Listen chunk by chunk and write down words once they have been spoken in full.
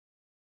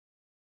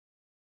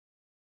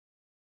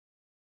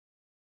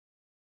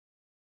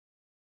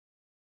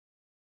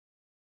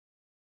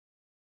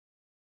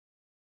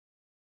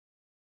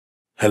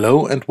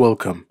Hello and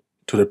welcome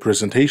to the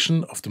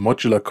presentation of the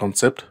modular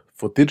concept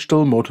for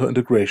digital motor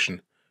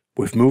integration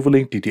with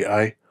MOVILINK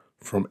DDI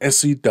from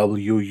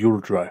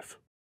SEW-EURODRIVE.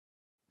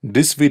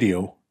 This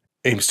video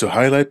aims to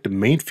highlight the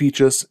main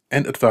features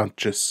and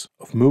advantages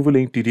of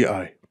MOVILINK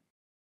DDI.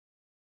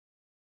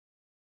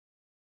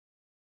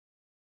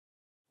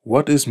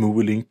 What is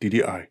MOVILINK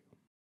DDI?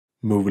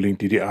 MOVILINK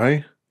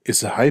DDI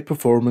is a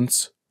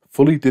high-performance,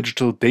 fully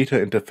digital data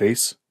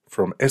interface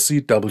from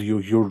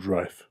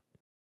SEW-EURODRIVE.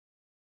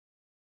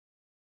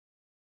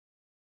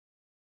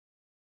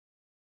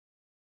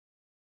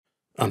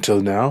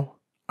 Until now,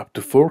 up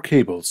to 4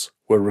 cables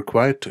were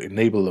required to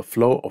enable the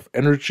flow of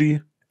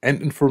energy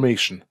and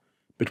information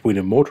between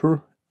a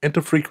motor and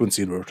a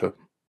frequency inverter.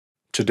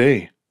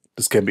 Today,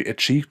 this can be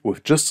achieved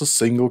with just a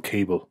single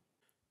cable.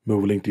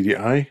 MOVILINK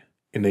DDI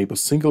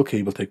enables single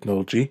cable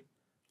technology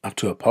up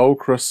to a power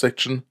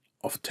cross-section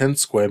of 10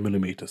 square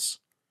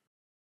millimeters.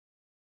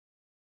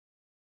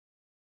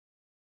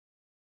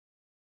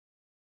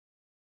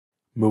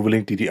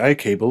 MOVILINK DDI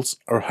cables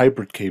are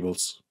hybrid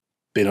cables.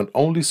 They not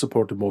only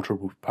support the motor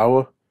with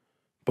power,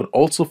 but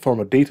also form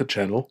a data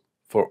channel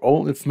for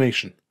all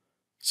information,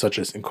 such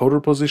as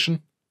encoder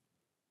position,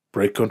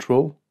 brake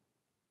control,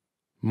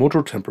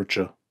 motor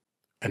temperature,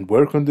 and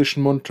wear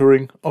condition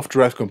monitoring of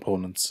drive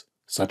components,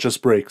 such as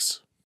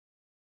brakes.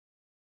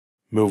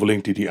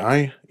 MOVILINK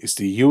DDI is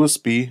the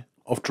USB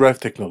of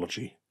drive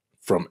technology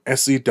from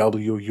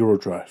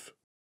SEW-EURODRIVE.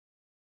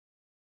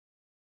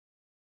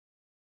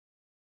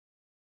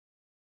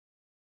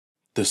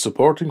 The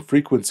supporting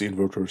frequency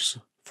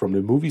inverters from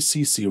the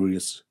MOVI-C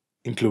series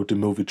include the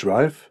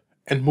MOVIDRIVE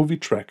and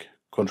MOVITRACK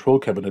control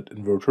cabinet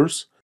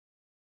inverters,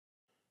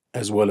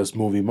 as well as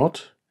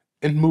MOVIMOD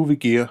and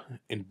MOVIGEAR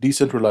in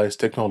decentralized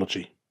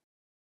technology.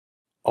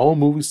 All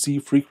MOVI-C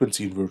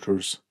frequency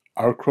inverters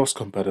are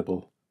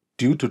cross-compatible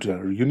due to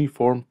their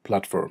uniform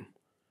platform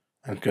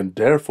and can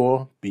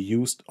therefore be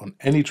used on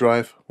any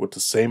drive with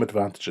the same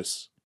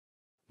advantages.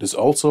 This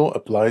also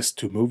applies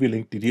to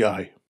MOVILINK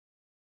DDI.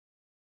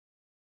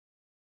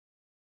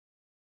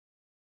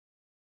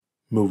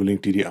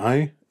 MOVILINK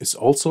DDI is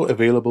also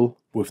available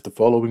with the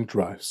following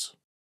drives: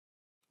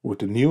 with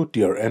the new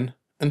DRN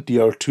and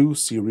DR2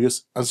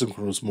 series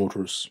asynchronous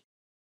motors,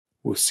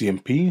 with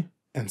CMP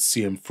and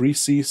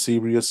CM3C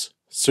series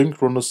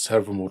synchronous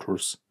servo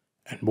motors,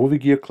 and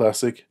MOVIGEAR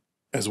Classic,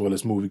 as well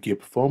as MOVIGEAR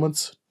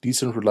Performance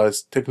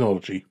decentralized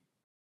technology.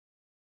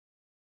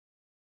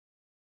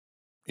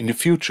 In the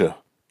future,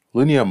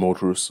 linear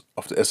motors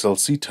of the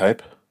SLC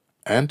type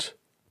and,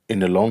 in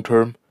the long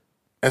term,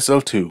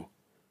 SL2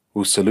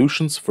 with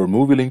solutions for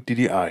MOVILINK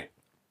DDI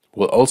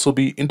will also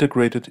be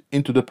integrated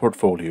into the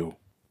portfolio.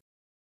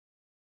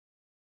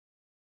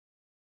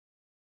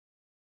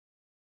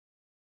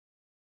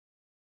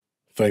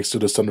 Thanks to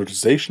the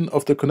standardization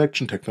of the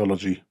connection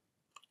technology,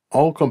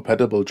 all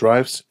compatible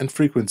drives and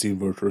frequency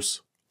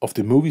inverters of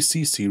the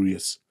MOVI-C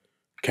series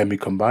can be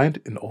combined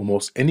in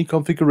almost any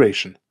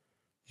configuration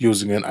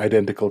using an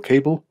identical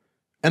cable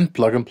and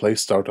plug-and-play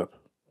startup.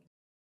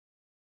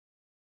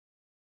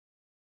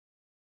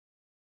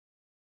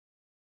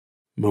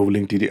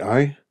 MOVILINK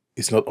DDI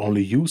is not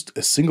only used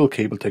as single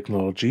cable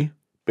technology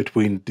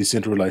between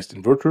decentralized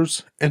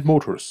inverters and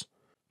motors,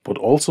 but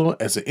also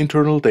as an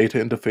internal data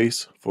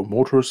interface for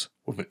motors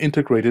with an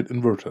integrated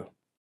inverter.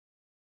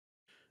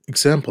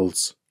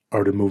 Examples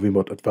are the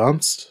MOVIMOD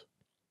Advanced,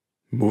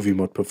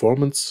 MOVIMOD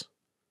Performance,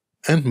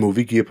 and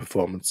MOVIGEAR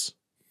Performance.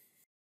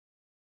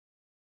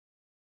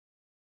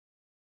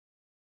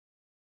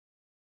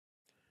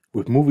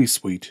 With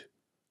MOVISuite,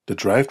 the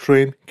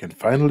drivetrain can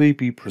finally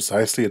be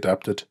precisely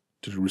adapted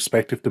to the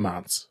respective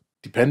demands.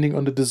 Depending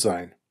on the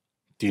design,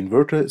 the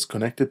inverter is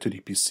connected to the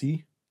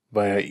PC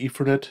via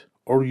Ethernet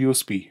or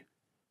USB,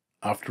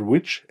 after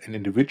which an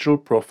individual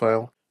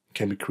profile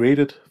can be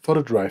created for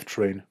the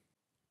drivetrain.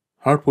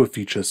 Hardware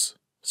features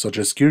such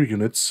as gear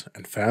units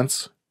and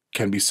fans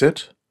can be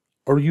set,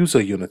 or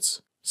user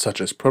units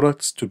such as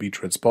products to be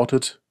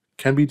transported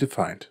can be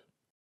defined.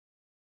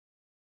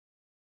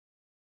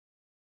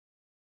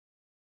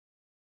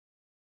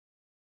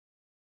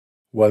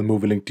 While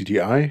MOVILINK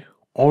DDI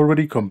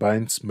already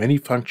combines many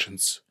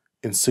functions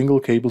in single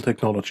cable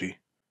technology,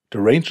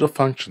 the range of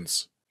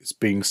functions is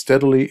being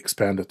steadily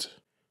expanded.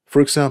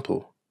 For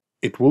example,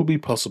 it will be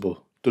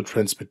possible to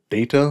transmit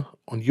data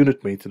on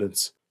unit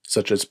maintenance,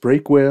 such as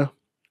brake wear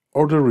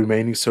or the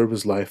remaining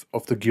service life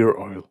of the gear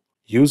oil,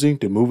 using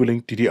the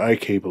MOVILINK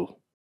DDI cable.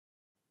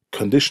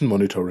 Condition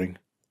monitoring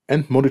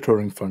and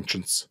monitoring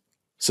functions,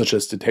 such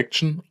as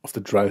detection of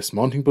the drive's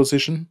mounting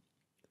position,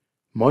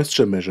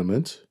 moisture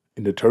measurement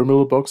in the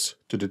terminal box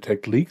to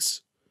detect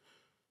leaks,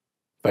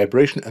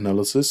 vibration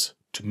analysis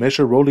to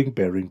measure rolling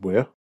bearing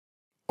wear,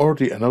 or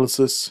the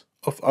analysis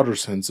of other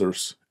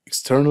sensors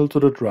external to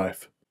the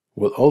drive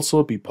will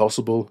also be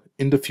possible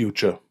in the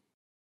future.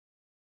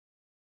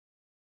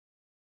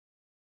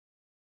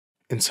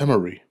 In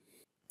summary,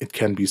 it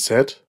can be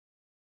said,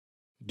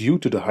 due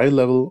to the high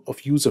level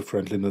of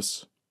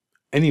user-friendliness,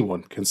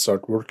 anyone can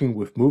start working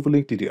with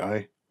MOVILINK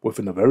DDI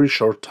within a very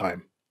short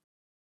time.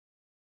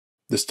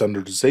 The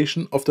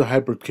standardization of the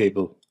hybrid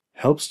cable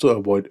helps to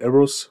avoid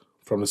errors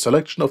from the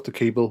selection of the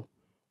cable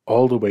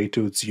all the way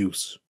to its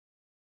use.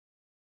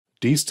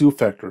 These two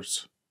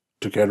factors,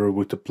 together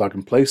with the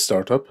plug-and-play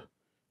startup,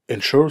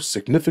 ensure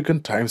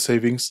significant time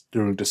savings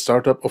during the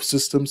startup of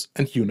systems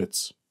and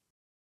units.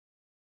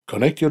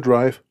 Connect your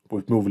drive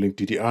with MOVILINK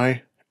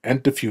DDI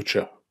and the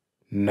future,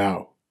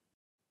 now.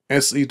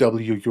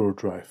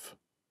 SEW-EURODRIVE.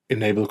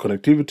 Enable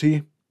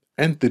connectivity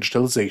and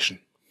digitalization.